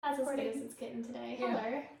That's as good as it's getting today.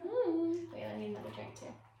 Yeah. Hello. Wait, I need another drink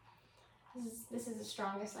too. This is the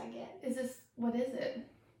strongest I get. What is it?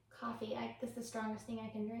 Coffee. This is the strongest thing I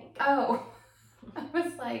can drink. Oh. I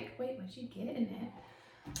was like, wait, what'd you get in it?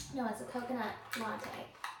 No, it's a coconut latte.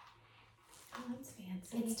 Oh, that's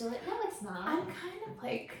fancy. It's delicious. No, it's not. I'm kind of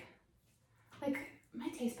like my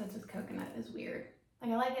taste buds with coconut is weird.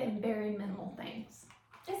 Like I like it in very minimal things.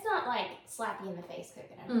 It's not like slap you in the face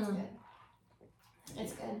coconut. It's good.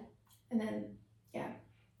 It's good. And then, yeah,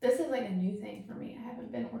 this is like a new thing for me. I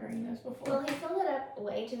haven't been ordering those before. Well, he filled it up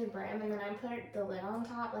way to the brim, and then I put the lid on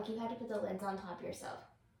top. Like, you had to put the lids on top yourself.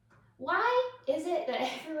 Why is it that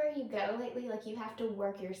everywhere you go lately, like, you have to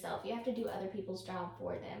work yourself? You have to do other people's job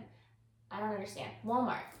for them. I don't understand.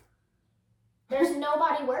 Walmart. There's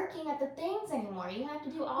nobody working at the things anymore. You have to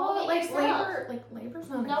do all of it yourself. Labor's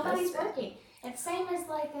not Nobody's working. It's same as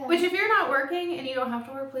like Which, if you're not working and you don't have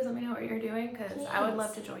to work, please let me know what you're doing, because I would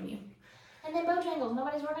love to join you. And then Bojangles.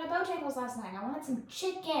 Nobody's working at Bojangles last night. I wanted some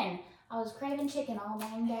chicken. I was craving chicken all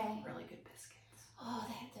dang day. Really good biscuits. Oh,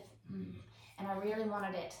 they had the... And I really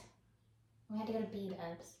wanted it. We had to go to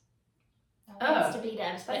B-Dubs. To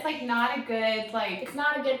B-Dubs. That's like not a good, like... It's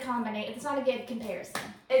not a good combination. It's not a good comparison.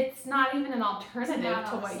 It's not even an alternative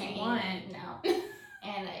to what you want. No.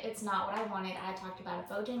 And it's not what I wanted. I talked about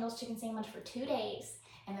a Bojangles chicken sandwich for 2 days.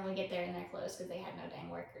 And then we get there and they're closed because they had no dang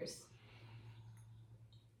workers.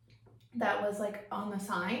 That was like on the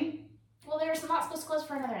sign? Well, they're not supposed to close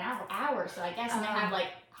for another hour, so I guess, and they have like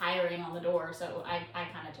hiring on the door, so I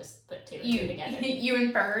kind of just put two and two together. You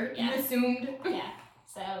inferred? Yeah. You assumed? Yeah.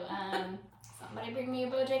 So, somebody bring me a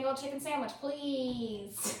Bojangle chicken sandwich,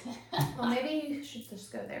 please. Well, maybe you should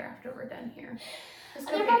just go there after we're done here.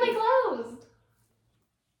 They're probably closed.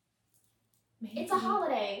 Maybe. It's a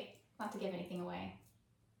holiday. Not to give anything away.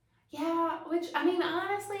 Yeah, which, I mean,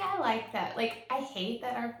 honestly, I like that. Like, I hate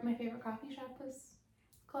that my favorite coffee shop was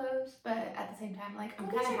closed, but at the same time, like, I'm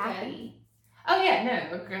kind of happy. Good. Oh, yeah,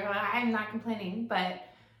 no, girl, I'm not complaining, but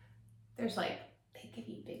there's, like, they give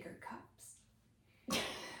you bigger cups.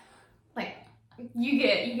 Like, you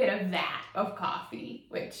get a vat of coffee,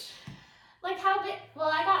 which... Like, how big? Well,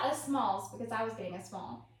 I got a smalls because I was getting a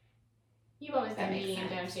small. You always get medium,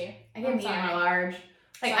 don't you? I get medium or large.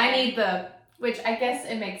 Like, I need the... Which I guess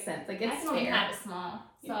it makes sense. Like, it's fair. I can have a small,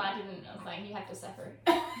 so I didn't know. Like, you have to suffer.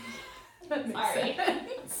 Sorry.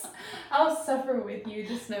 Sense. I'll suffer with you.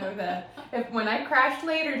 Just know that when I crash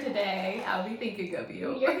later today, I'll be thinking of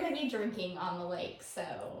you. You're gonna be drinking on the lake,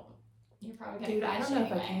 so you're probably gonna. Dude, I don't know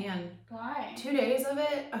if I can. Why? 2 days of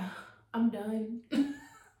it, I'm done.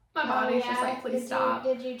 My body's just like, please stop.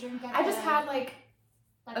 Did you drink? I just had like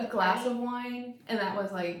a glass of wine, and that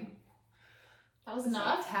was like. That was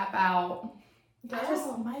enough. Tap out.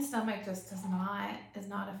 My stomach just is not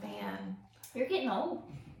a fan. You're getting old.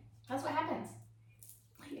 That's what happens.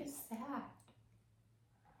 Like, it's sad.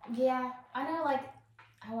 Yeah, I know. Like,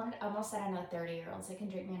 I almost said I know 30-year-olds that can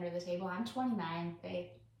drink me under the table. I'm 29, babe.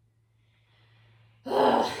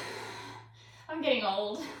 I'm getting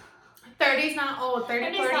old. 30's not old.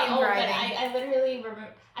 30, 40 not and old, driving. but I literally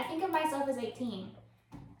remember. I think of myself as 18.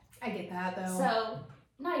 I get that though. So.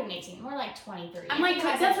 Not even 18, more like 23. I'm like,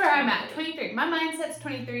 that's where I'm at, 23. My mindset's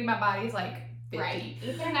 23, my body's like 50. Right.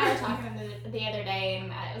 Ethan and I were talking the other day,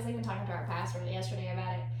 and I was even talking to our pastor yesterday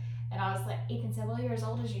about it, and I was like, Ethan said, well, you're as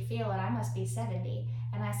old as you feel, and I must be 70.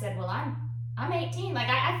 And I said, well, I'm 18. Like,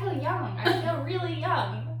 I feel young. I feel really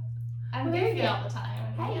young. I'm goofy all the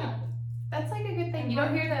time. Hey, that's like a good thing. You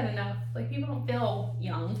don't hear that enough. Like, people don't feel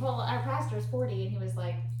young. Well, our pastor's 40, and he was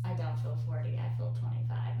like, I don't feel 40, I feel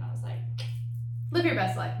 25. And I was like, live your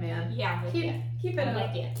best life, man. Yeah, I'm with you. Keep it I'm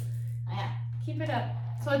up. with you. Yeah. Keep it up.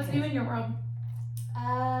 So what's new in your world?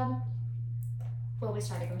 Well, we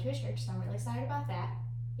started going to a church, so I'm really excited about that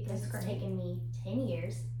because it's taken me 10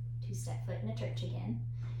 years to step foot in a church again,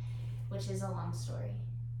 which is a long story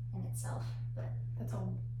in itself. But that's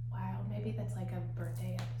all. Wow, maybe that's like a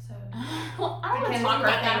birthday episode. Well, I don't want to talk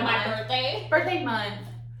about that on my birthday. Birthday month.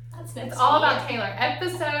 That's it's all about Taylor.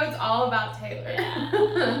 Episodes all about Taylor.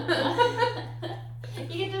 Yeah.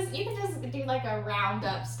 You can just do like a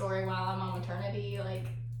roundup story while I'm on maternity. Like,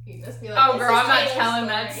 you can just be like, oh girl, I'm not telling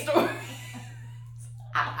that story.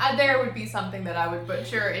 There would be something that I would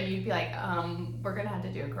butcher, and you'd be like, we're gonna have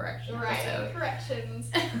to do a correction. Right, episode.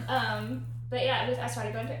 corrections. But yeah, I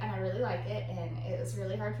started going to, and I really like it, and it was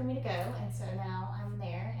really hard for me to go, and so now I'm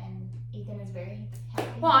there, and Ethan is very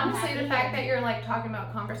happy. Well, honestly, the fact that you're like talking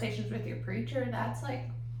about conversations with your preacher, that's like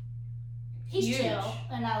he's huge. Chill,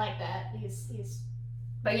 and I like that. He's.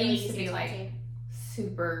 But really you used to be like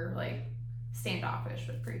super like standoffish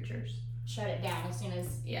with preachers. shut it down as soon as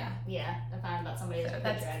I found out somebody was a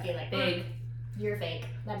picture. I'd be like, big. You're fake.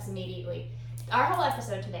 That's immediately. Our whole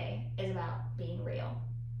episode today is about being real.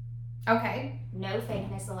 Okay. No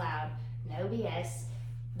fakeness allowed. No BS.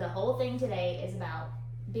 The whole thing today is about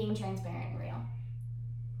being transparent and real.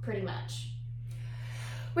 Pretty much.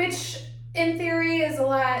 Which, in theory, is a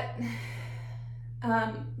lot.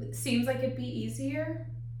 Seems like it'd be easier,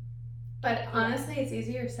 but honestly, it's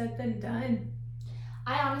easier said than done.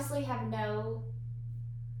 I honestly have no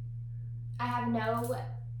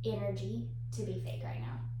energy to be fake right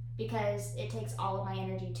now because it takes all of my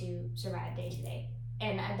energy to survive day to day.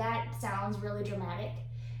 And that sounds really dramatic,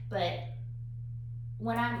 but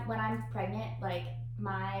when I'm pregnant, like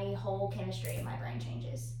my whole chemistry in my brain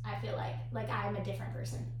changes. I feel like I'm a different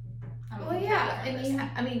person. Well, yeah,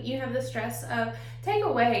 and you have the stress of take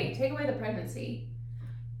away the pregnancy.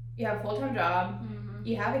 You have a full-time job. Mm-hmm.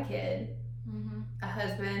 You have a kid, a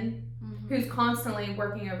husband who's constantly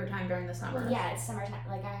working overtime during the summer. Well, yeah, it's summertime.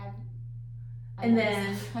 Like I have. And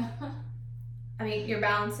then, I mean, you're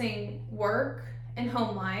balancing work and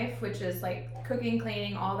home life, which is like cooking,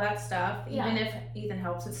 cleaning, all that stuff. Yeah. Even if Ethan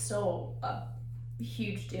helps, it's still a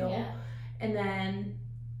huge deal. Yeah. And then,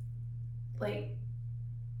 like,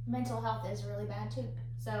 mental health is really bad too.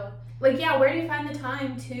 So, like, yeah, where do you find the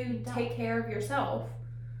time to take care of yourself?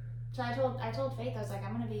 So I told Faith, I was like,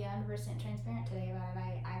 I'm gonna be 100% transparent today about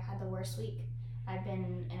it. I've had the worst week. I've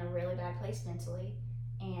been in a really bad place mentally,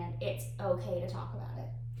 and it's okay to talk about it.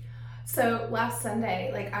 So last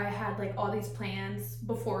Sunday, like I had like all these plans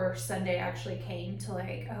before Sunday actually came to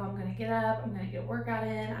like, oh, I'm gonna get up, I'm gonna get a workout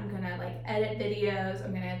in, I'm gonna like edit videos,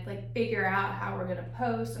 I'm gonna like figure out how we're gonna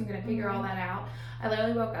post, I'm gonna figure all that out. I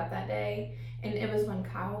literally woke up that day and it was when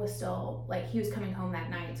Kyle was still like, he was coming home that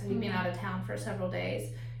night, so he'd been out of town for several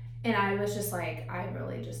days. And I was just like, I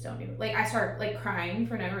really just don't even, like I started like crying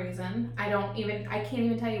for no reason. I can't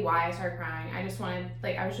even tell you why I started crying. I just wanted,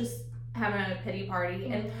 like I was just having a pity party,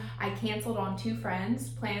 and I canceled on 2 friends'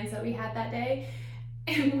 plans that we had that day,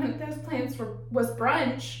 and one of those plans was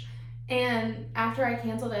brunch. And after I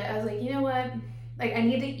canceled it, I was like, you know what, like I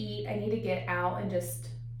need to eat, I need to get out and just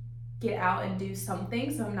get out and do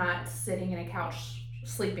something so I'm not sitting in a couch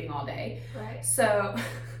sleeping all day. Right. So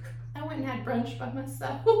I went and had brunch by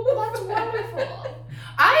myself. That's wonderful.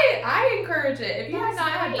 I encourage it. If you have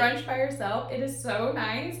not had brunch by yourself, it is so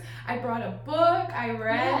nice. I brought a book. I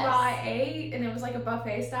read while I ate, and it was like a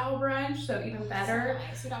buffet style brunch, so even better.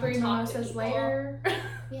 So nice. 3 mimosas later.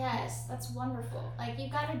 Yes, that's wonderful. Like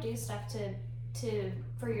you've got to do stuff to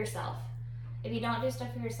for yourself. If you don't do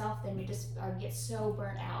stuff for yourself, then you just get so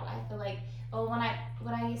burnt out. I feel like,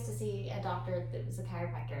 when I used to see a doctor that was a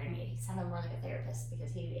chiropractor, and he sounded more like a therapist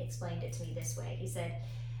because he explained it to me this way. He said,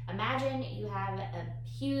 imagine you have a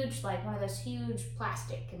huge, like one of those huge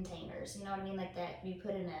plastic containers, you know what I mean? Like that you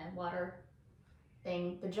put in a water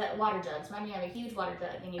thing, water jugs. Imagine you have a huge water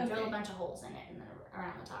jug and you drill a bunch of holes in it and then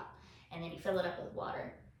around the top, and then you fill it up with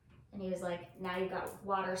water. And he was like, now you've got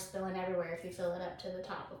water spilling everywhere if you fill it up to the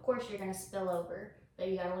top. Of course you're going to spill over, but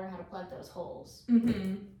you got to learn how to plug those holes.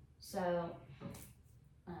 So,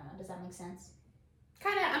 does that make sense?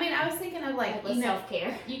 Kind of. I mean, I was thinking of like with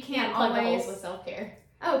self-care. You can't plug always the holes with self-care.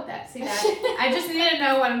 Oh, see that. I just need to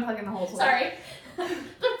know what I'm plugging the holes with. Sorry.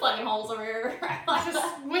 They're plugging holes over here.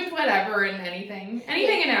 Just with whatever and anything and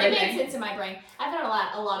everything. It makes sense in my brain. I've done a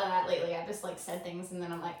lot of that lately. I've just like said things and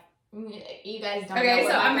then I'm like, you guys don't know. Okay,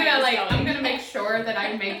 so I'm gonna make sure that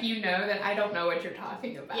I make you know that I don't know what you're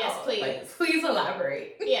talking about. Yes, please. Like, please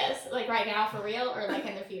elaborate. Yes, like right now for real, or like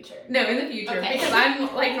in the future? No, in the future. Okay. Because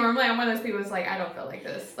I'm like normally I'm one of those people who's like, I don't feel like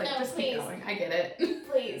this. Like, no, just please. keep going. I get it.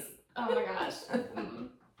 Please. Oh my gosh.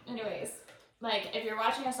 Anyways, like if you're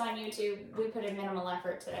watching us on YouTube, we put in minimal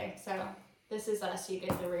effort today. So this is us. You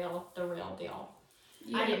get the real deal.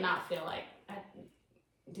 Yeah. I did not feel like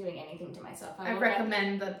doing anything to myself. I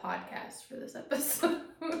recommend the podcast for this episode.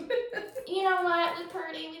 You know what? We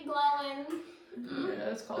pretty, we glowing.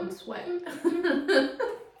 Yeah, it's called Sweat.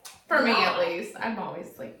 For me, at least. I'm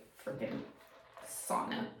always like freaking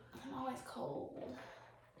sauna. I'm always cold.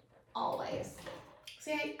 Always.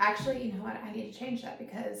 See, actually, you know what? I need to change that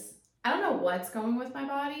because I don't know what's going with my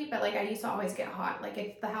body, but like I used to always get hot. Like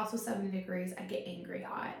if the house was 70 degrees, I'd get angry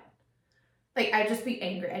hot. Like, I'd just be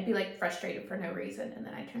angry. I'd be, like, frustrated for no reason. And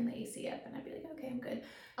then I'd turn the AC up, and I'd be like, okay, I'm good.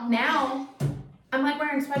 Oh now, I'm, like,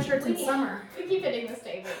 wearing sweatshirts in summer. We keep hitting this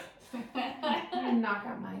table. I'm going to knock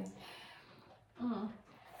out mine.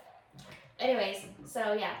 Anyways,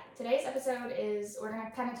 so, yeah. Today's episode is we're going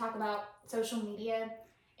to kind of talk about social media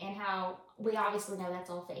and how we obviously know that's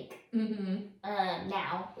all fake.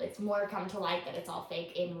 Now, it's more come to light that it's all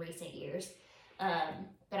fake in recent years.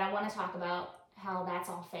 but I want to talk about how that's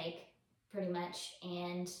all fake, pretty much,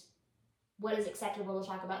 and what is acceptable to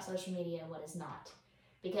talk about social media and what is not.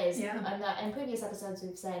 Because in previous episodes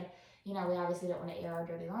we've said, we obviously don't want to air our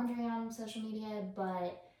dirty laundry on social media,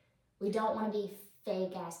 but we don't want to be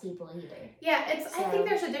fake ass people either. Yeah, I think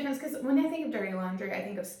there's a difference, because when I think of dirty laundry, I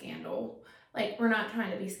think of scandal. Like, we're not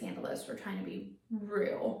trying to be scandalous, we're trying to be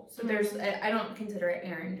real. So I don't consider it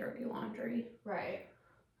airing dirty laundry. Right.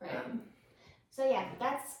 So yeah,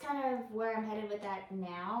 that's kind of where I'm headed with that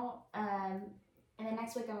now. And then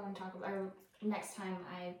next week I want to talk about, or next time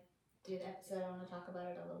I do the episode, I want to talk about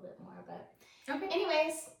it a little bit more. But okay.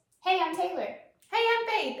 Anyways, hey, I'm Taylor. Hey, I'm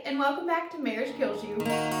Faith, and welcome back to Marriage Kills You.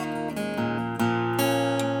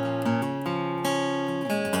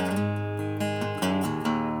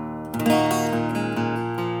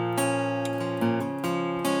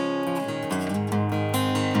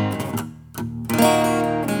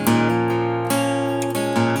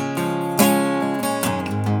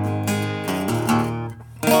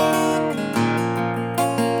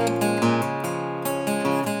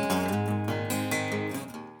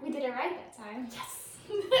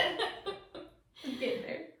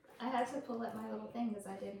 Pull up my little thing because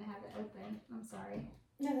I didn't have it open. I'm sorry.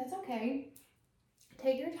 No, that's okay.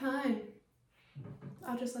 Take your time.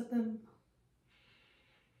 I'll just let them.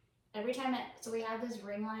 Every time so we have this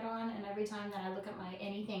ring light on, and every time that I look at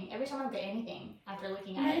every time I look at anything after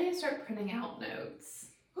looking at it, I need to start printing out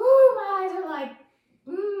notes. Woo, my eyes are like,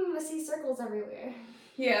 I see circles everywhere.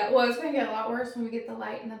 Yeah, well, it's gonna get a lot worse when we get the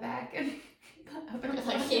light in the back and.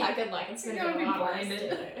 Yeah, good luck. It's gonna be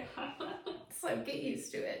blinded. So get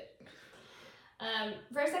used to it.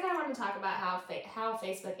 First thing I want to talk about how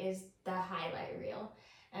Facebook is the highlight reel,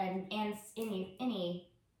 and any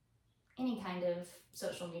kind of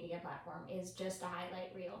social media platform is just a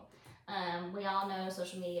highlight reel. We all know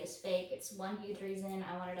social media is fake. It's one huge reason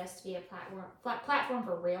I wanted us to be a platform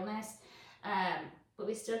for realness. But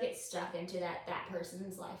we still get stuck into that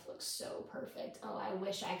person's life looks so perfect. Oh, I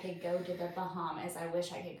wish I could go to the Bahamas. I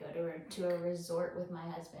wish I could go to a resort with my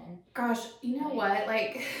husband. Gosh, you know what?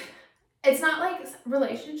 Like, it's not like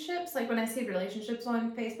relationships. Like, when I see relationships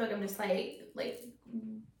on Facebook, I'm just like,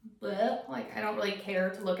 bleh. Like, I don't really care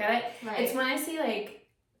to look at it. Right. It's when I see, like,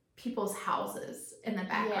 people's houses in the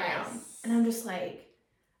background. Yes. And I'm just like,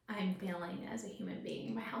 I'm failing as a human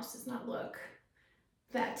being. My house does not look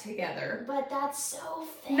that together. But that's so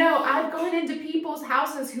fake. No, I've gone into people's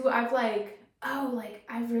houses who I've like, oh, like,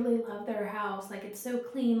 I really love their house. Like, it's so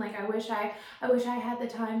clean. Like, I wish I had the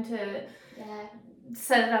time to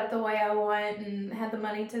set it up the way I want and had the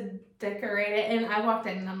money to decorate it. And I walked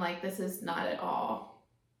in and I'm like, this is not at all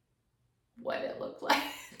what it looked like.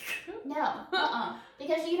 No,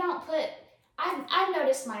 because you don't put. I've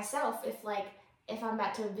noticed myself if I'm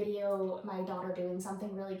about to video my daughter doing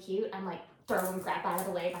something really cute, I'm like throwing crap out of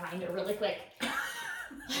the way behind her really quick.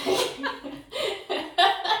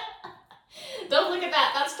 Don't look at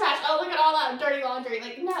that. That's trash. Oh, look at all that dirty laundry.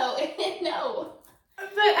 Like, no, no. But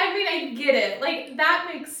I mean, I get it. Like, that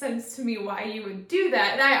makes sense to me why you would do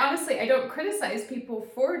that. And I don't criticize people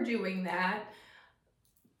for doing that.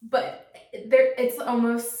 But it's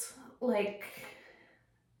almost like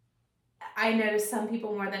I notice some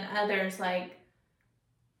people more than others like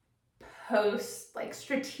post like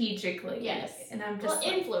strategically. Yes. And I'm just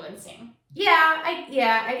influencing. I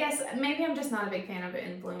guess maybe I'm just not a big fan of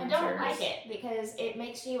influencers. I don't like it because it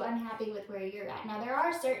makes you unhappy with where you're at. Now, there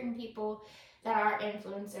are certain people that are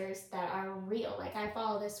influencers that are real. Like, I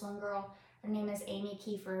follow this one girl. Her name is Amy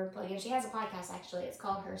Kiefer. And she has a podcast, actually. It's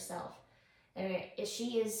called Herself. And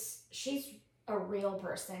she's a real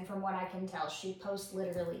person, from what I can tell. She posts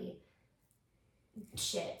literally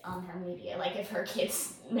shit on her media. Like, if her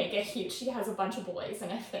kids she has a bunch of boys,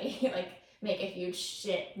 and if they make a huge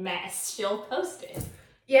shit mess, she'll post it.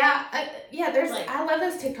 Yeah, I love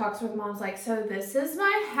those TikToks where the mom's like, so this is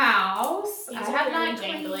my house. I have not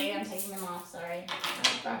jangly. I'm taking them off. Sorry.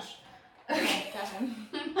 Oh gosh. Okay,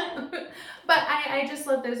 gotcha. But I just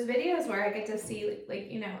love those videos where I get to see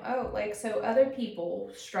so other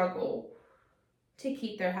people struggle to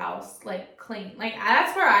keep their house like clean. Like,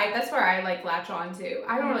 that's where I like latch on to.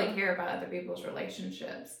 I don't really care about other people's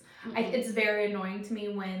relationships. Mm-hmm. It's very annoying to me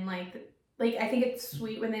when like I think it's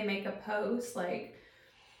sweet when they make a post like.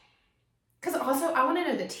 Because also, I want to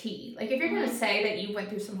know the tea. Like, if you're going to say that you went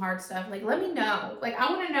through some hard stuff, like, let me know. Like, I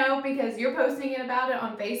want to know because you're posting it about it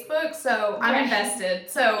on Facebook, so I'm invested.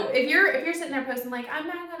 So, if you're sitting there posting, like, I'm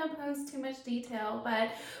not going to post too much detail, but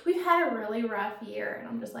we've had a really rough year, and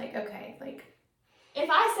I'm just like, okay, like. If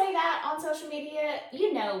I say that on social media,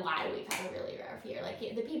 you know why we've had a really rough year. Like,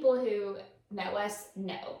 the people who know us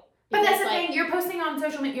know. But that's the thing. You're posting on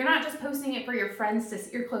social media. You're not just posting it for your friends to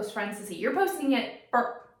see, your close friends to see. You're posting it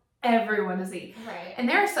for everyone to see. Right. And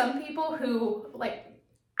there are some people who, like,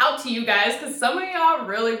 out to you guys, because some of y'all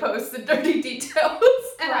really post the dirty details.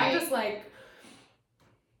 And I'm just like,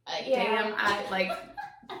 damn,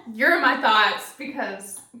 you're in my thoughts,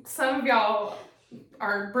 because some of y'all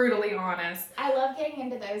are brutally honest. I love getting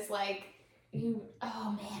into those, like,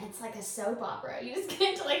 oh man, it's like a soap opera. You just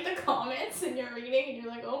get into, like, the comments and you're reading and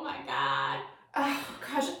you're like, oh my god. Oh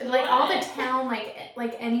gosh, like all the town,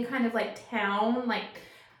 like any kind of like town, like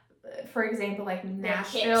for example, like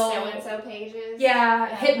Nashville. Hip so-and-so pages.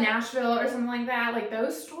 Yeah, hip Nashville or something like that. Like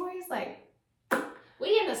those stories, like.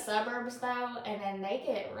 We in the suburbs though, and then they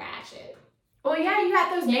get ratchet. Well, yeah, you got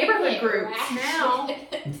those neighborhood groups now.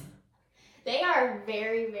 They are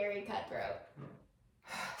very, very cutthroat.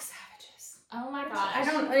 Savages. Oh my gosh. I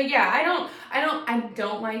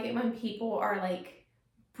don't like it when people are like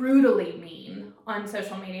brutally mean on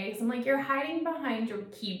social media, because I'm like, you're hiding behind your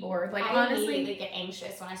keyboard. Like, I honestly, immediately get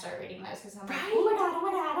anxious when I start reading those, because I'm like, right? oh my god, oh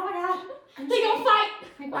my god, oh my god. They gonna fight.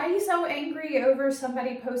 Like, why are you so angry over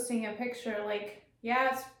somebody posting a picture? Like, yeah,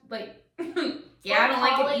 it's like, yeah, I don't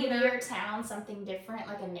like it either. Your town something different,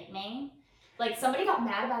 like a nickname. Like, somebody got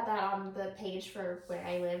mad about that on the page for where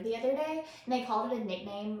I live the other day, and they called it a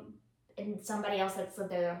nickname, and somebody else that's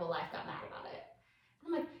lived there their whole life got mad about it.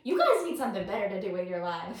 I'm like, you guys need something better to do with your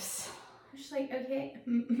lives. I'm just like, okay.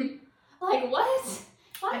 Like, what?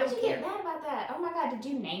 Why did you care. get mad about that? Oh my god, did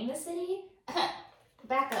you name the city?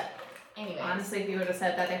 Back up. Anyway. Honestly, if you would have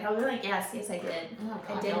said that, they'd probably be like, yes, I did. Oh,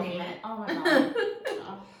 God, I did name it. Oh my god.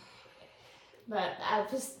 Oh. But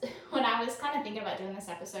when I was kind of thinking about doing this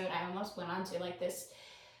episode, I almost went on to like this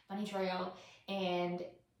bunny trail and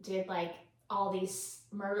did like all these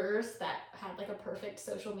murderers that had like a perfect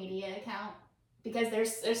social media account. Because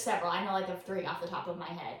there's several. I know like of 3 off the top of my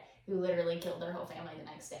head who literally killed their whole family the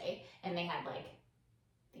next day. And they had like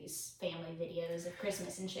these family videos of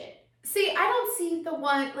Christmas and shit. See, I don't see the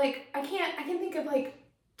one, like, I can think of like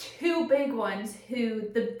 2 big ones who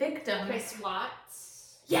the victim. Chris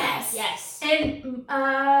Watts. Yes. Yes. And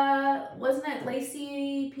wasn't it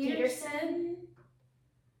Lacey Peterson?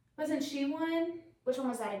 Wasn't she one? Which one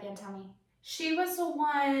was that again? Tell me. She was the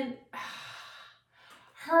one,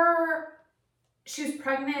 she was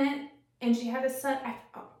pregnant and she had a son.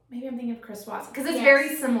 Maybe I'm thinking of Chris Watts, because it's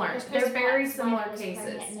very similar. They're very similar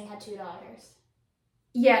cases. And they had 2 daughters.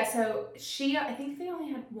 Yeah, so I think they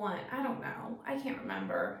only had 1. I don't know. I can't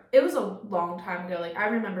remember. It was a long time ago. Like, I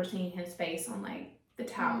remember seeing his face on like the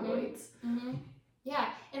tabloids. Mm-hmm. Yeah,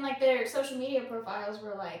 and like their social media profiles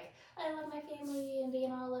were like, I love my family and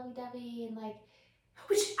being all lovey-dovey and like.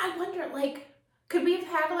 Which I wonder, like, could we have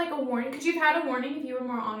had like a warning? Could you have had a warning if you were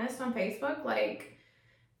more honest on Facebook? Like,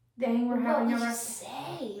 dang, we're having a rough.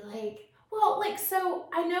 Say like. Well, like, so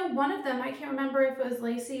I know one of them. I can't remember if it was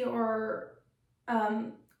Lacey or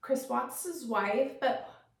Chris Watts' wife, but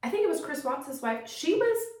I think it was Chris Watts' wife. She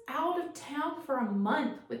was out of town for a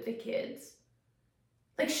month with the kids.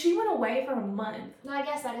 Like, she went away for a month. No, I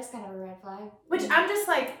guess that is kind of a red flag. Which I'm just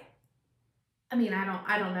like, I mean, I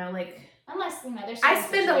don't know, like. Unless, there's. I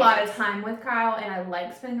spend a lot of time with Kyle, and I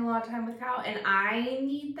like spending a lot of time with Kyle, and I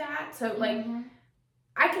need that. So, like,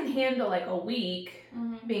 I can handle, like, a week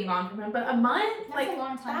being gone from him, but a month? That's a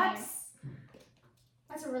long time.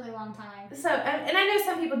 That's a really long time. So, and I know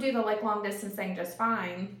some people do the, like, long distance thing just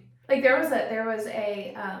fine. Like, there was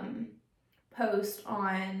a post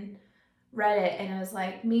on Reddit, and it was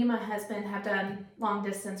like, me and my husband have done long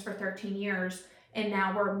distance for 13 years, and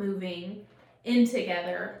now we're moving in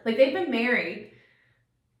together. Like, they've been married.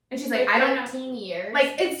 And she's like, I don't know. 13 years?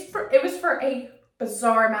 Like, it was for a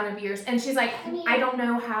bizarre amount of years. And she's like, I don't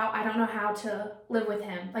know how to live with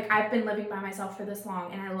him. Like, I've been living by myself for this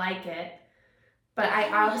long, and I like it. But I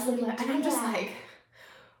obviously, and I'm just like,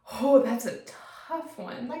 oh, that's a tough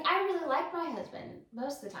one. Like, I really like my husband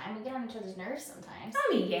most of the time. We get on each other's nerves sometimes.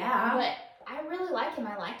 I mean, yeah. But I really like him.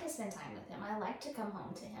 I like to spend time with him. I like to come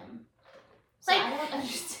home to him. So like, I don't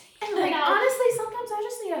understand. And like, honestly, sometimes I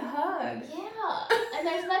just need a hug. Yeah. And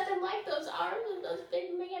there's nothing like those arms and those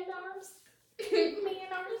big man arms.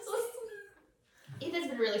 Man arms. Ethan's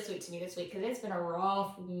been really sweet to me this week because it's been a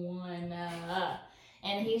rough one.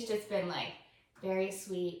 And he's just been like, very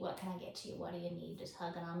sweet. What can I get you? What do you need? Just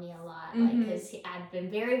hugging on me a lot. Like, because I've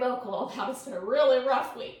been very vocal about it's been a really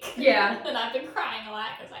rough week. Yeah. And I've been crying a lot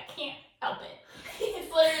because I can't help it.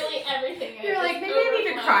 It's literally everything. You're like, maybe I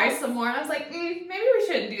need to cry some more. And I was like, maybe we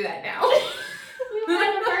shouldn't do that now. We were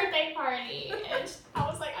at a birthday party, and I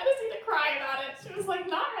was like, I just need to cry about it. She was like,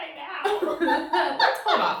 not right now. Let's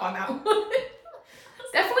hold off on that one.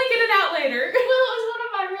 Definitely get it out later. Well, it was one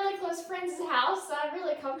of my really close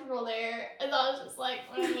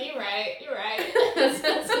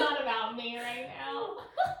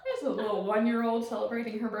 1-year-old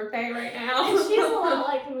celebrating her birthday right now. And she's a lot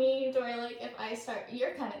like me, where like if I start,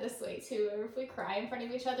 you're kind of this way too, or if we cry in front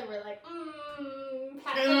of each other, we're like,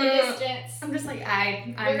 pat from a distance. I'm just like,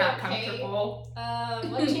 I'm not comfortable.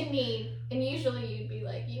 What you need? And usually you'd be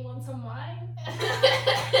like, you want some wine?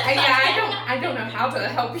 I don't know how to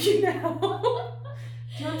help you now.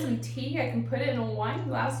 Do you want some tea? I can put it in a wine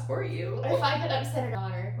glass for you. If I get upset, her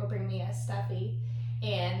daughter will bring me a stuffy,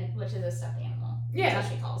 which is a stuffed animal. Yeah. That's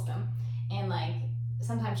what she calls them. And like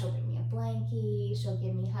sometimes she'll bring me a blankie, she'll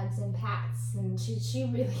give me hugs and pats, and she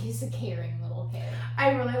really is a caring little kid.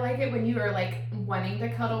 I really like it when you are like wanting to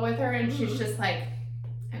cuddle with her and she's just like,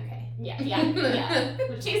 okay. Yeah.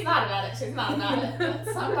 But she's not about it. But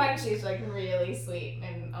sometimes she's like really sweet,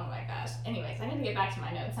 and oh my gosh. Anyways, I need to get back to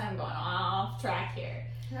my notes. I'm going off track here.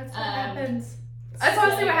 That's what happens. That's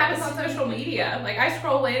honestly what happens on social media. Like I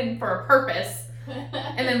scroll in for a purpose,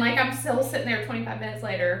 and then like I'm still sitting there 25 minutes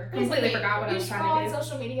later, completely forgot what I was trying to do. You scroll on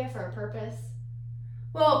social media for a purpose?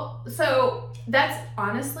 Well, so that's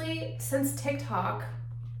honestly, since TikTok,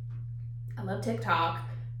 I love TikTok,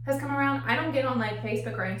 has come around, I don't get on like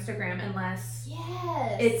Facebook or Instagram unless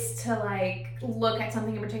it's to like look at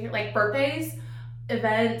something in particular, like birthdays,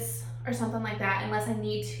 events, or something like that. Unless I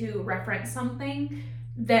need to reference something,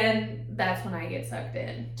 then that's when I get sucked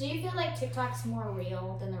in. Do you feel like TikTok's more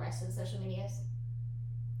real than the rest of the social medias?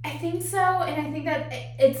 I think so, and I think that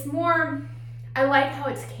it's more, I like how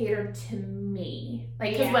it's catered to me.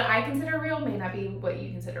 Like, because what I consider real may not be what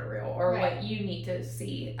you consider real, or what you need to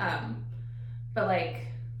see. But like,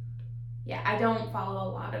 yeah, I don't follow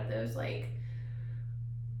a lot of those, like,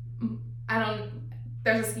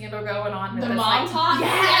 there's a scandal going on with the this, mom like, talk?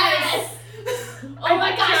 Yes! Oh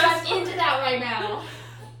my gosh, I'm into that right now.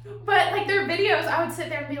 But like their videos, I would sit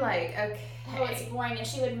there and be like, okay. Oh, it's boring. And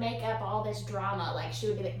she would make up all this drama. Like, she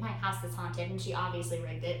would be like, my house is haunted, and she obviously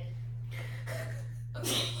rigged it. That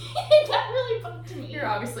really bugged me. You're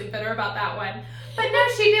obviously bitter about that one. But no,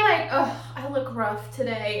 she'd be like, oh, I look rough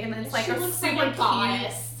today. And then it's like she a looks super like a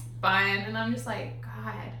goddess. bun. And I'm just like,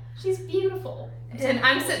 God. She's beautiful. And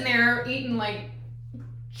I'm sitting there eating like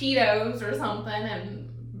Cheetos or something and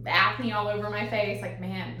acne all over my face. Like,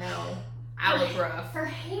 man, no, I look rough. Her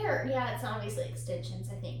hair, it's obviously extensions,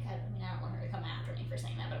 I think. I mean, I don't want her to come after me for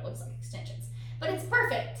saying that, but it looks like extensions. But it's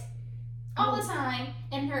perfect. All the time.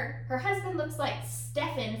 And her husband looks like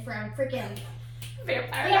Stefan from freaking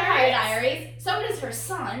Vampire Diaries. So does her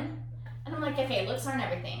son. And I'm like, okay, looks aren't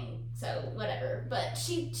everything, so whatever. But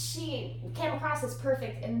she came across as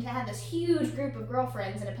perfect and had this huge group of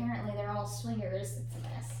girlfriends, and apparently they're all swingers. It's a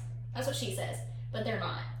mess. That's what she says, but they're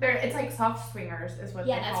not. It's like soft swingers is what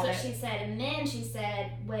they that's call what it. she said. And then she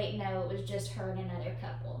said, wait, no, it was just her and another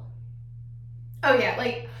couple. Oh yeah,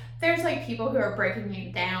 like there's like people who are breaking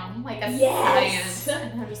you down like a Yes. science.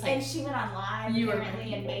 And I'm just like, And she went on live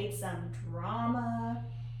apparently and made some drama.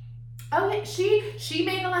 Oh, she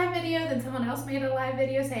made a live video, then someone else made a live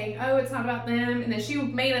video saying, oh, it's not about them, and then she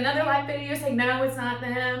made another live video saying, no, it's not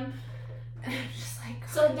them. And I'm just like,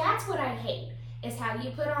 so that's what I hate, is how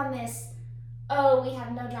you put on this, oh, we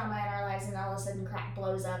have no drama in our lives, and all of a sudden crap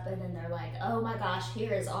blows up, and then they're like, oh my gosh,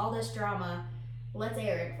 here is all this drama, let's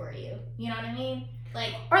air it for you. You know what I mean?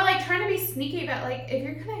 Like, or like trying to be sneaky about like, if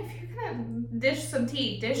you're gonna dish some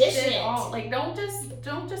tea, dish it all. Like, don't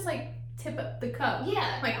just like tip up the cup.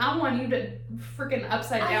 Yeah. Like, I want you to freaking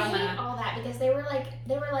upside down I hate that. all that, because they were like,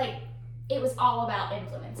 it was all about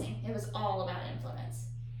influencing. It was all about influence.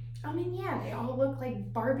 I mean, yeah, they all look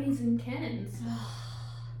like Barbies and Kens.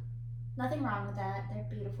 Nothing wrong with that. They're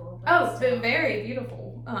beautiful. Oh, they're very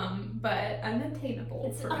beautiful. But unattainable.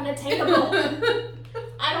 It's unattainable.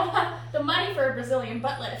 I don't have the money for a Brazilian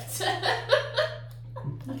butt lift.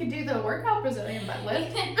 You could do the workout Brazilian butt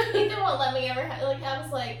lift. Ethan won't let me ever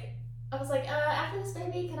I was like, after this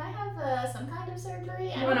baby, can I have some kind of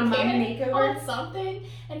surgery? You want a mom makeover? I want something.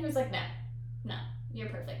 And he was like, no, you're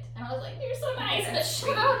perfect. And I was like, you're so nice, but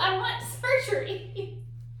shut up, I want surgery.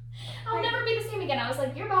 I'll never be the same again. I was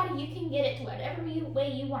like, your body, you can get it to whatever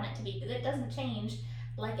way you want it to be, because it doesn't change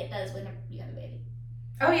like it does when you have a baby.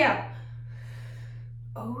 Oh, yeah.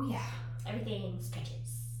 Oh, yeah. Everything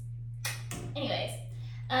stretches. Anyways,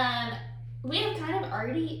 we have kind of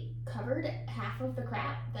already covered half of the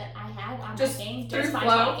crap that I had on just my game just by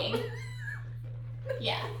talking.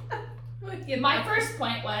 Yeah. My first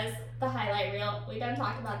point was the highlight reel. We done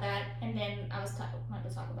talked about that, and then I was wanted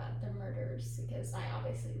to talk about the murders, because I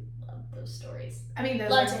obviously love those stories. I mean,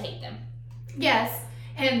 love to hate them. Yes,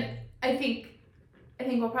 and I think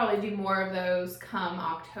we'll probably do more of those come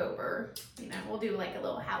October. You know, we'll do like a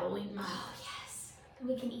little Halloween month. Oh yes,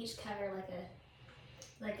 we can each cover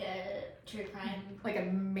like a true crime. Like a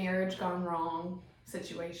marriage gone wrong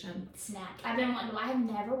situation. Snapped. I've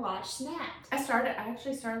never watched Snapped. I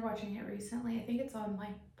actually started watching it recently. I think it's on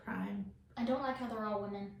like Prime. I don't like how they're all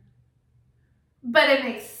women. But it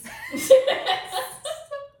makes sense.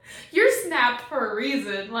 You're snapped for a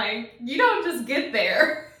reason. Like, you don't just get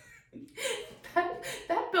there.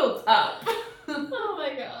 that builds up. Oh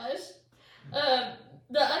my gosh.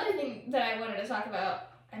 The other thing that I wanted to talk about,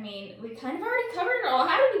 I mean, we kind of already covered it all.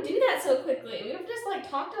 How did we do that so quickly? We've just like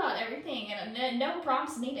talked about everything and no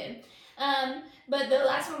prompts needed. But the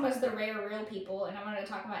last one was the rare real people, and I wanted to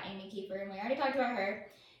talk about Amy Kiefer, and we already talked about her.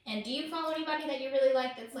 And do you follow anybody that you really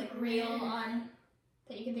like that's like real on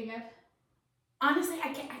that you can think of? Honestly,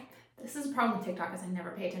 I can't. This is a problem with TikTok is I never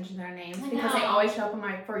pay attention to their names because they always show up on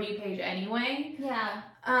my For You page anyway. Yeah.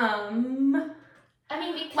 I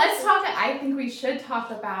mean, because let's talk. I think we should talk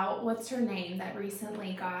about what's her name that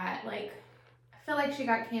recently got like. I feel like she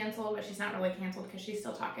got canceled, but she's not really canceled because she's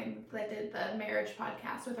still talking. That did the marriage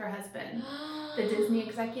podcast with her husband, the Disney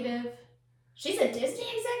executive. She's a Disney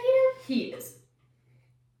executive? He is.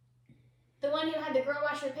 The one who had the girl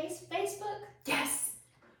wash her Facebook? Yes.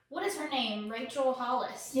 What is her name? Rachel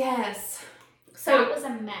Hollis. Yes. So that was a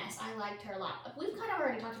mess. I liked her a lot. We've kind of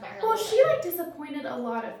already talked about her. Well, she like disappointed a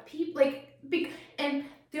lot of people. And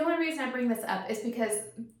the only reason I bring this up is because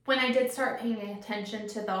when I did start paying attention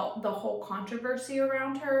to the whole controversy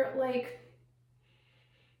around her, like,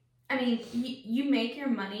 I mean, you make your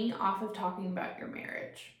money off of talking about your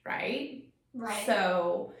marriage, right? Right.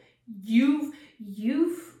 So you've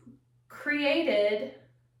created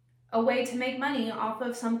a way to make money off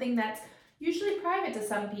of something that's usually private to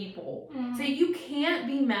some people. Mm-hmm. So you can't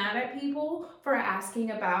be mad at people for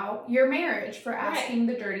asking about your marriage, for asking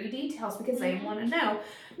the dirty details because they want to know.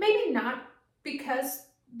 Maybe not because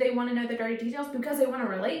they want to know the dirty details, because they want to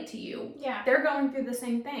relate to you. Yeah. They're going through the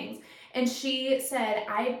same things. And she said,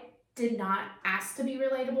 I did not ask to be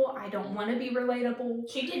relatable. I don't want to be relatable.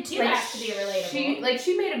 She did too ask to be relatable.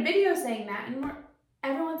 She made a video saying that, and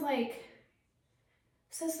everyone's like,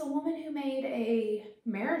 says the woman who made a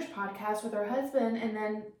marriage podcast with her husband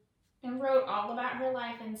and wrote all about her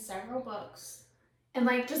life in several books. And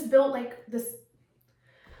like just built like this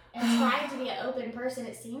and tried to be an open person,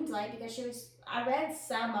 it seems like, because I read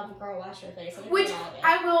some of Girl Wash Her Face. Which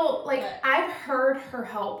I will, like, but I've heard her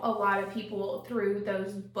help a lot of people through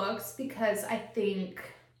those books because I think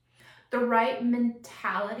the right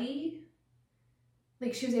mentality,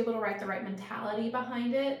 like she was able to write the right mentality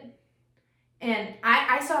behind it. And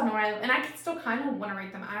I saw more, and I still kind of want to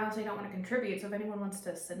read them. I honestly don't want to contribute, so if anyone wants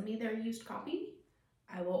to send me their used copy,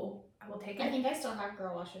 I will take it. I think I still have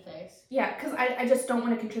Girl Wash Your Face. Yeah, because I just don't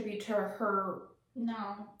want to contribute to her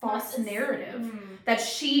false narrative that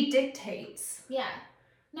she dictates. Yeah.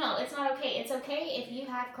 No, it's not okay. It's okay if you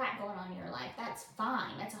have crap going on in your life. That's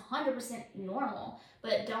fine. That's 100% normal.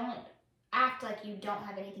 But don't act like you don't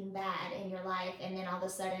have anything bad in your life and then all of a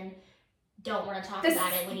sudden don't want to talk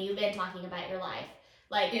about it when you've been talking about your life.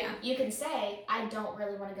 Like, you can say, I don't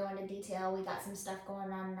really want to go into detail. We got some stuff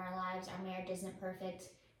going on in our lives. Our marriage isn't perfect.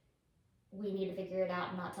 We need to figure it out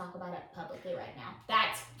and not talk about it publicly right now.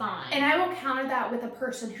 That's fine. And I will counter that with a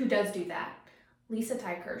person who does do that. Lisa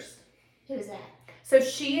Tykers. Who is that? So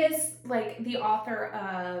she is like the author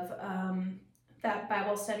of that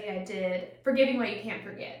Bible study I did, Forgiving What You Can't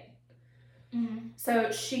Forget. Mm-hmm.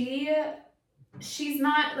 So she's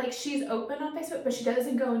not, like, she's open on Facebook, but she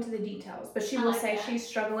doesn't go into the details. But she will say she's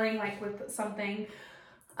struggling, like, with something.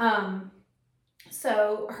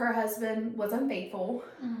 So her husband was unfaithful,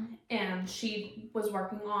 and she was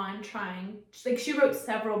working on she wrote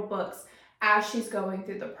several books as she's going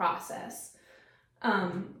through the process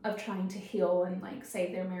of trying to heal and, like,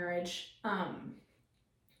 save their marriage.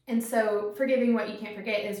 And so Forgiving What You Can't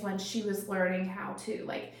Forget is when she was learning how to,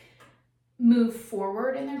 like, move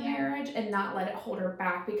forward in their marriage and not let it hold her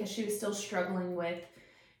back because she was still struggling with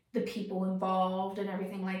the people involved and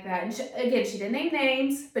everything like that. And she didn't name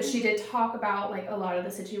names, but she did talk about, like, a lot of the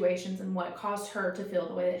situations and what caused her to feel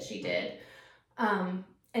the way that she did. And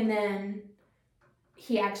then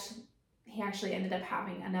he actually ended up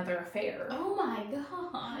having another affair. Oh my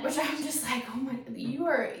God. Which I'm just like, oh my,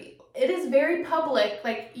 it is very public.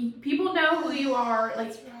 Like, people know who you are.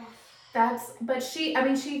 Like, but she had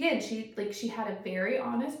a very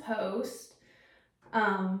honest post.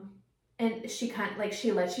 And she kind of, like,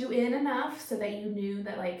 she let you in enough so that you knew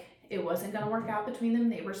that, like, it wasn't going to work out between them.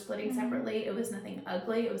 They were splitting separately. It was nothing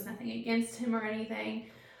ugly. It was nothing against him or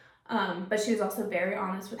anything. But she was also very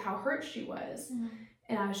honest with how hurt she was.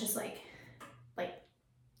 And I was just like,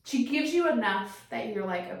 she gives you enough that you're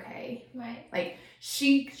like, okay. Right. Like,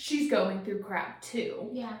 she's going through crap too.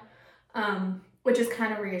 Yeah. which is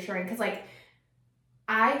kind of reassuring because, like,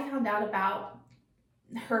 I found out about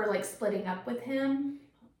her, like, splitting up with him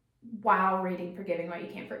while reading Forgiving What You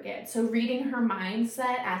Can't Forget. So reading her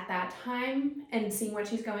mindset at that time and seeing what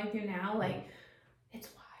she's going through now, like, it's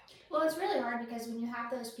wild. Well, it's really hard because when you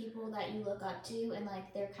have those people that you look up to and,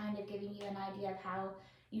 like, they're kind of giving you an idea of how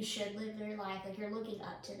you should live your life, like, you're looking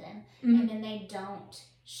up to them, and then they don't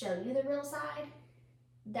show you the real side,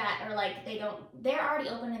 that, or, like, they're already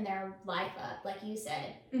opening their life up, like you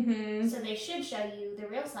said. So they should show you the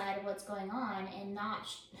real side of what's going on and not,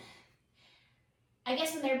 I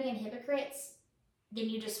guess when they're being hypocrites, then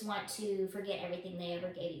you just want to forget everything they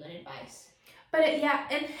ever gave you in advice. But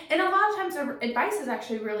and a lot of times their advice is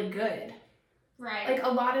actually really good. Right. Like, a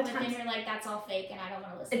lot of times. But then you're like, that's all fake and I don't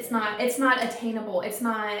want to listen it's to not, it. It's not attainable. It's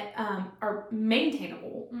not, or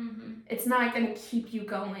maintainable. It's not going to keep you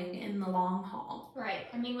going in the long haul. Right.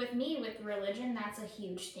 I mean, with me, with religion, that's a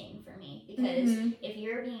huge thing for me. Because if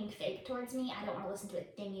you're being fake towards me, I don't want to listen to a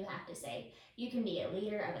thing you have to say. You can be a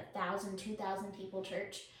leader of 1,000, 2,000 people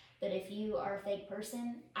church, but if you are a fake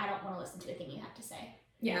person, I don't want to listen to a thing you have to say.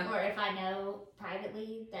 Yeah. Or if I know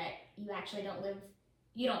privately that you actually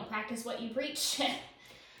don't practice what you preach,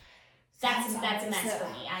 that's a mess for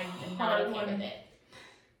me. I'm not okay with it.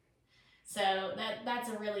 So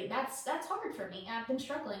that's hard for me. I've been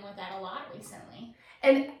struggling with that a lot recently.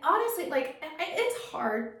 And honestly, like, it's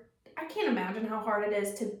hard. I can't imagine how hard it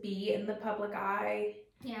is to be in the public eye.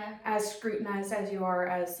 Yeah. As scrutinized as you are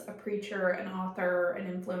as a preacher, an author, an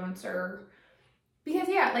influencer. Because,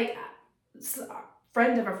 yeah, like,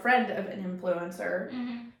 friend of an influencer,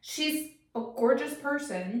 she's a gorgeous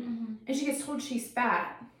person, and she gets told she's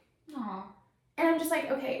fat. Aww. And I'm just like,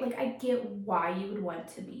 okay, like, I get why you would want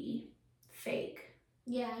to be fake.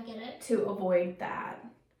 Yeah, I get it. To avoid that.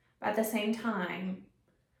 But at the same time,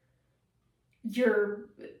 you're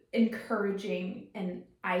encouraging an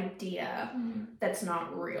idea that's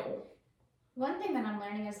not real. One thing that I'm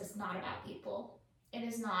learning is it's not about people. It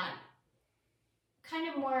is not kind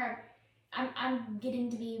of more, I'm getting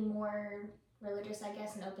to be more religious, I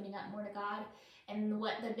guess, and opening up more to God. And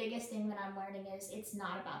the biggest thing that I'm learning is it's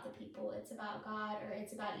not about the people. It's about God, or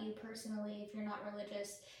it's about you personally. If you're not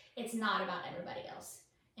religious, it's not about everybody else.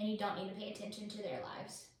 And you don't need to pay attention to their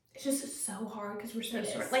lives. It's just so hard because we're so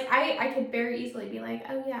short. Like, I could very easily be like,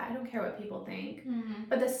 oh yeah, I don't care what people think.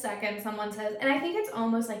 But the second someone says, and I think it's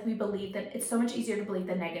almost like we believe that it's so much easier to believe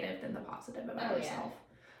the negative than the positive about yourself.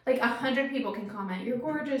 Like, 100 people can comment, you're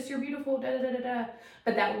gorgeous, you're beautiful, da da da da da.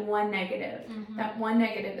 But that one negative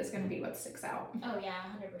is going to be what sticks out. Oh yeah,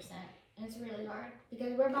 100%. And it's really hard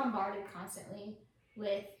because we're bombarded constantly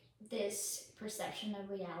with this perception of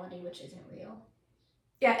reality, which isn't real.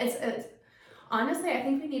 Yeah, it's honestly, I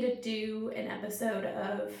think we need to do an episode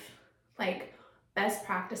of, like, best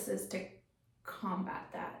practices to combat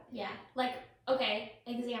that. Yeah. Like, okay,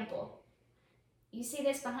 example. You see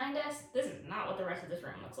this behind us? This is not what the rest of this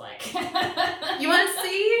room looks like. You want to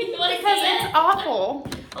see? Because it's awful.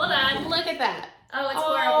 Hold on. Look at that. Oh, it's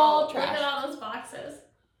horrible. Trash. Look at all those boxes.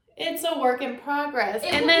 It's a work in progress.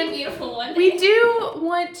 It will be beautiful one day. We do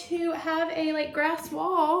want to have a, like, grass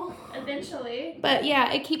wall. Eventually. But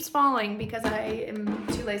yeah, it keeps falling because I am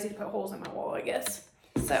too lazy to put holes in my wall, I guess.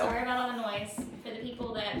 So sorry about all the noise. For the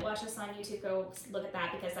people that watch us on YouTube, go look at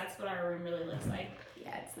that because that's what our room really looks like.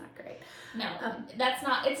 Yeah, it's not great. No,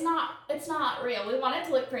 it's not real. We want it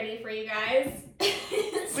to look pretty for you guys.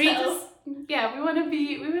 We want to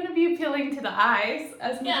be appealing to the eyes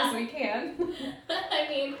as much as we can. I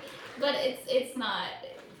mean, but it's not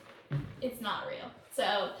real.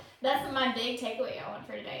 So that's my big takeaway I want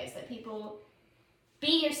for today is that people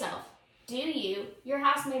be yourself. Do you. Your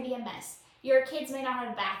house may be a mess. Your kids may not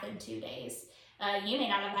have a bath in 2 days. You may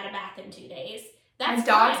not have had a bath in 2 days. My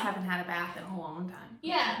dogs haven't had a bath in a long time.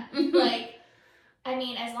 Yeah. Like, I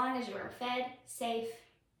mean, as long as you are fed, safe,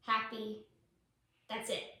 happy,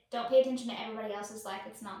 that's it. Don't pay attention to everybody else's life.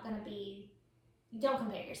 It's not going to be... Don't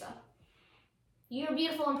compare yourself. You're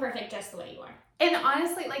beautiful and perfect just the way you are. And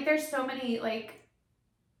honestly, like, there's so many, like,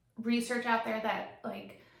 research out there that,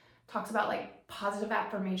 like, talks about, like, positive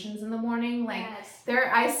affirmations in the morning. Like,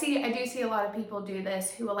 I do see a lot of people do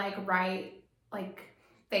this who will, like, write, like,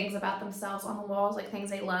 things about themselves on the walls, like things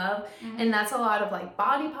they love. And that's a lot of, like,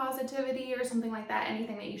 body positivity or something like that,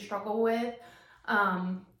 anything that you struggle with.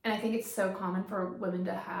 And I think it's so common for women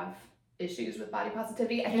to have issues with body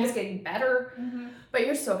positivity. I think it's getting better, but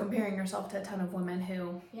you're still comparing yourself to a ton of women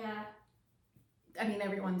who, I mean,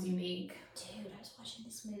 everyone's unique. Dude, I was watching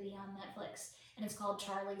this movie on Netflix, and it's called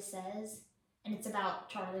Charlie Says, and it's about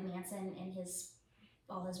Charlie Manson and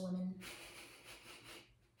all his women.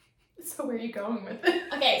 So where are you going with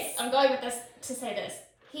it? Okay, I'm going with this to say this.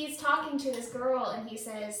 He's talking to this girl and he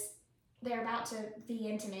says they're about to be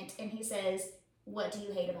intimate and he says, "What do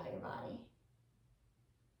you hate about your body?"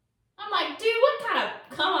 I'm like, dude, what kind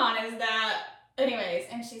of come on is that? Anyways,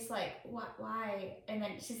 and she's like, "What? Why?" And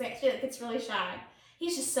then she gets really shy.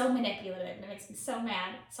 He's just so manipulative and it makes me so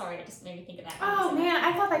mad. Sorry, it just made me think of that. Oh man,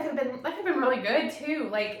 I thought that could have been really good too.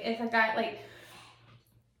 Like if a guy like.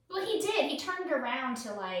 Well, he did. He turned it around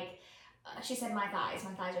to like, she said, my thighs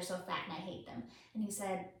are so fat and I hate them. And he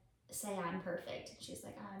said, "Say I'm perfect." And she's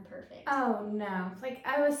like, "I'm perfect." Oh no, like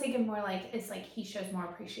I was thinking more like it's like he shows more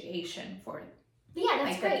appreciation for it. Yeah,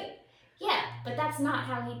 that's like great. Yeah, but that's not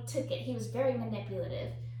how he took it. He was very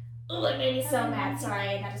manipulative. Oh, it made me so mad.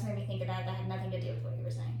 Sorry, and that just made me think of that. That had nothing to do with what you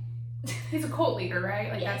were saying. He's a cult leader,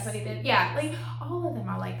 right? Like Yes. that's what he did. Yeah, like all of them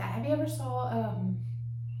are like that. Have you ever saw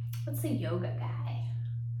what's the yoga guy?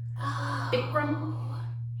 Bikram.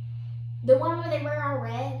 The one where they wear all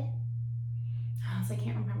red. I honestly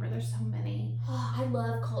can't remember. There's so many. Oh, I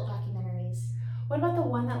love cult documentaries. What about the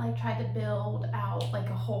one that like tried to build out like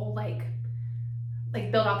a whole like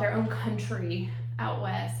build out their own country out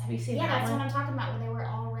west? Have you seen that? Yeah, that's one? what I'm talking about. Where they wear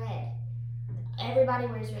all red. Everybody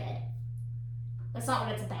wears red. That's not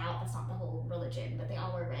what it's about. That's not the whole religion. But they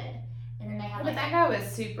all wear red, and then they have. But that guy was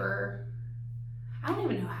super. I don't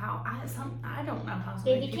even know how. I don't know how so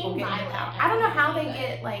many people get into power. I don't know how they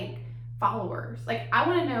get like followers. Like I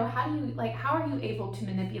want to know how are you able to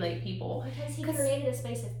manipulate people? Because he created a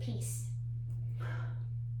space of peace.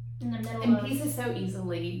 In the middle and of. peace is so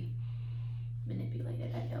easily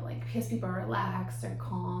manipulated. I feel like because people are relaxed, they're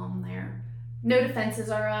calm, no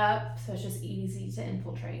defenses are up, so it's just easy to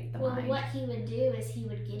infiltrate the mind. What he would do is he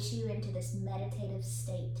would get you into this meditative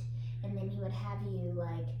state, and then he would have you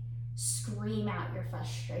like scream out your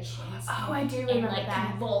frustrations. Oh, I do remember and like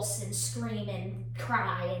that. Convulse and scream and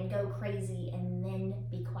cry and go crazy, and then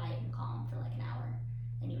be quiet and calm for like an hour,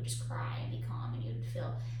 and you would just cry and be calm, and you would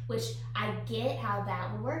feel. Which I get how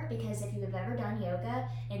that would work because if you have ever done yoga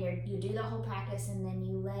and you do the whole practice and then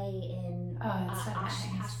you lay in so nice.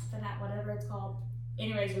 whatever it's called.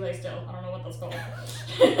 Anyways, you lay still. I don't know what that's called.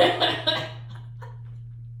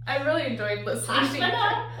 I really enjoyed listening to you.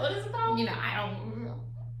 What is it called? I don't.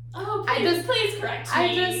 Oh, please correct me.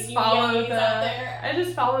 I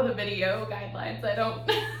just follow the video guidelines.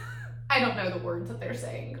 I don't know the words that they're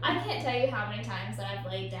saying. I can't tell you how many times that I've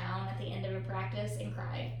laid down at the end of a practice and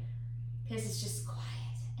cried because it's just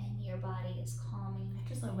quiet and your body is calming. I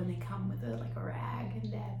just love when they come with a rag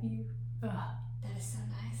and dab you. Ugh. That is so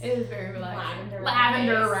nice. It is very relaxing.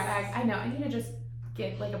 Lavender rag. I know. I need to just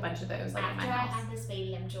get like a bunch of those like in my After I house. have this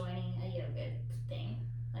baby, I'm joining a yoga thing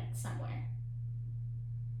like somewhere.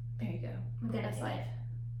 There you go. I'm gonna That's do life.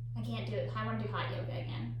 it. I can't do it. I want to do hot yoga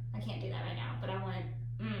again. I can't do that right now, but I want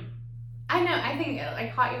to. I know. I think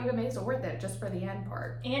like hot yoga makes it worth it just for the end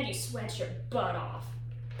part. And you sweat your butt off,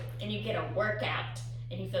 and you get a workout,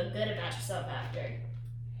 and you feel good about yourself after.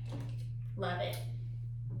 Love it.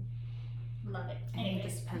 Love it. I think it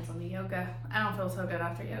just depends on the yoga. I don't feel so good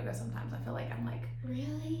after yoga sometimes. I feel like I'm like.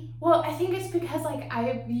 Really? Well, I think it's because like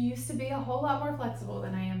I used to be a whole lot more flexible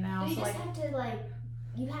than I am now. But you so just like have to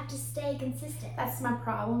you have to stay consistent. that's my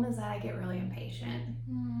problem is that I get really impatient.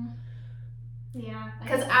 Yeah.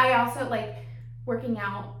 Because I also like working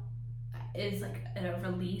out is like a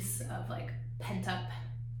release of like pent up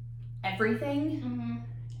everything,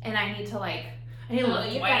 and I need to lift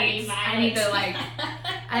weights.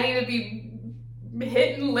 I need to be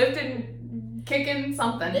hitting, lifting, kicking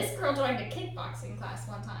something. This girl joined a kickboxing class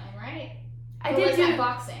one time, right? I did do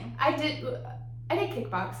boxing. I did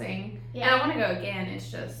kickboxing, and I want to go again. It's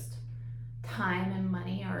just time and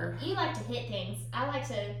money, or you like to hit things. I like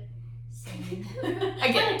to sing.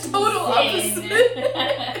 I get total opposite.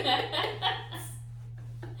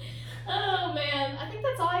 Oh man, I think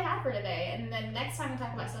that's all I have for today. And then next time we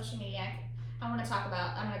talk about social media, I'm going to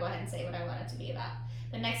go ahead and say what I want it to be about.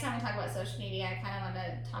 But next time we talk about social media, I kind of want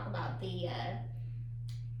to talk about the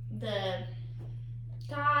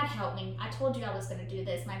God help me. I told you I was going to do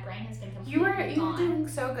this. My brain has been completely You were doing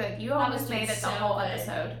so good. You almost made it the whole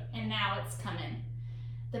episode. And now it's coming.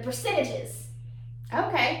 The percentages.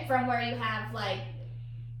 Okay. From where you have like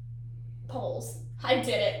polls. I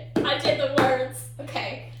did it. I did the words.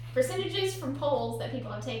 Okay. Percentages from polls that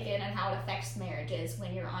people have taken and how it affects marriages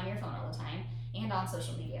when you're on your phone all the time and on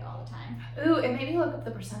social media all the time. Ooh, and maybe look up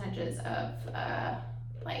the percentages of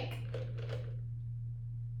like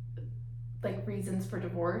reasons for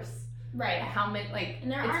divorce. Right. How many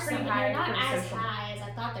and they're not as high as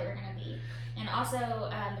I thought they were gonna be. And also,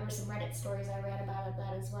 there were some Reddit stories I read about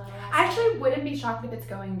that as well. I actually wouldn't be shocked if it's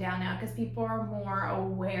going down now because people are more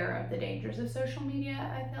aware of the dangers of social media,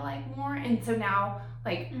 I feel like, more. And so now,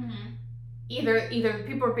 like, either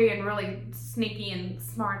people are being really sneaky and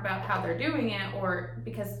smart about how they're doing it, or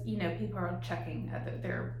because, people are checking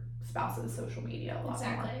their spouse's social media a lot more.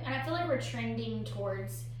 Exactly. And I feel like we're trending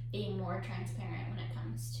towards being more transparent when it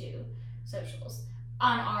comes to socials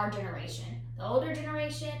on our generation. The older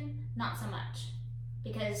generation, not so much.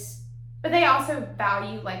 But they also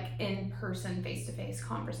value, like, in-person, face-to-face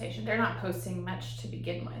conversation. They're not posting much to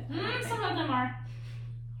begin with. Some of them are.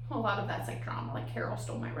 A lot of that's like drama. Like, Carol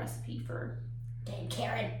stole my recipe for... Dang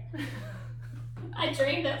Karen. I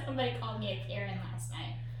dreamed that somebody called me a Karen last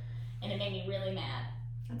night, and it made me really mad.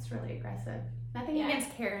 That's really aggressive. Nothing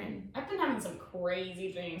against Karen. I've been having some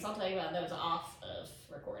crazy dreams. I'll tell you about those off of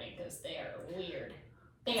recording because they are weird.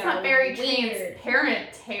 It's not very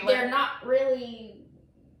transparent, Taylor. They're not really...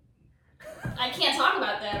 I can't talk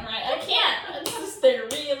about them, right? I can't. They're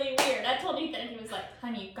really weird. I told Ethan, and he was like,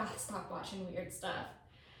 honey, you gotta stop watching weird stuff.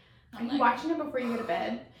 Are you watching it before you go to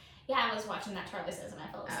bed? Yeah, I was watching that Charlie Says and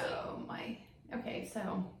I fell asleep. Oh my. Okay,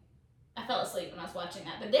 so... I fell asleep when I was watching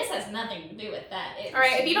that, but this has nothing to do with that.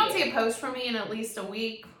 Alright, if you don't see a post from me in at least a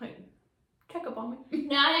week, check up on me.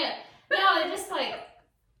 No, it just like...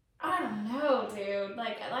 I don't know, dude.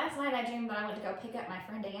 Like, last night I dreamed that I went to go pick up my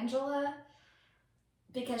friend Angela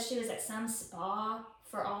because she was at some spa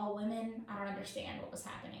for all women. I don't understand what was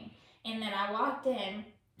happening. And then I walked in,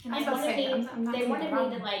 and they wanted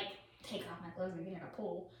me to, like, take off my clothes and get in a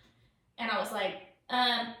pool. And I was like,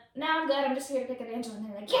 no, I'm good. I'm just here to pick up Angela. And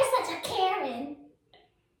they're like, you're such a Karen.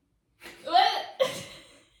 What?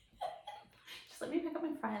 Just let me pick up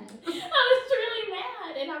my friend. I was really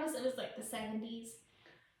mad. And it was like the 70s.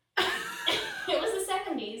 It was the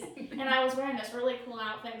 70s, and I was wearing this really cool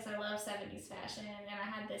outfit because I love 70s fashion, and I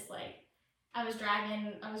had this, like, I was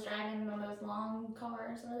driving one of those long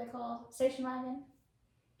cars. What are they called? Station wagon?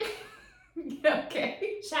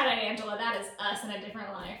 Okay. Shout out Angela, that is us in a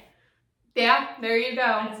different life. Yeah, there you go.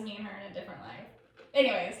 That is me and her in a different life.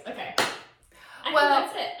 Anyways, okay. I think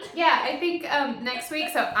that's it. Yeah, I think next week,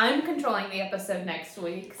 so I'm controlling the episode next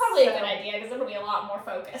week. Probably a good idea because it'll be a lot more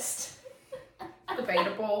focused.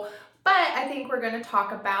 Debatable. But I think we're going to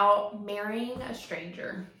talk about marrying a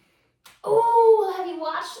stranger. Oh, have you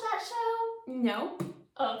watched that show? No.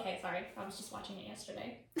 Oh, okay, sorry. I was just watching it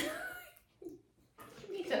yesterday. You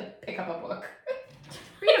need to pick up a book.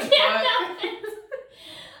 Read a book.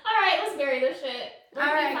 All right, let's bury this shit. Where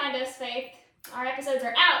can you find us, Faith? Our episodes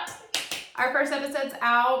are out. Our first episode's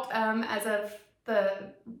out as of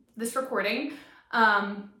this recording.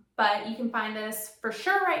 But you can find us for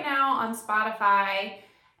sure right now on Spotify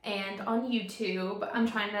and on YouTube. I'm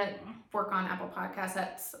trying to work on Apple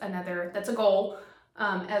Podcasts. That's a goal,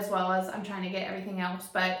 as well as I'm trying to get everything else.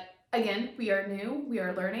 But again, we are new, we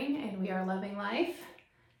are learning, and we are loving life.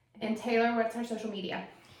 And Taylor, what's our social media?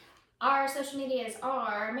 Our social medias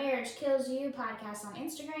are Marriage Kills You podcast on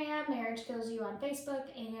Instagram, Marriage Kills You on Facebook,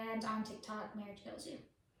 and on TikTok, Marriage Kills You.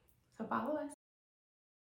 So follow us.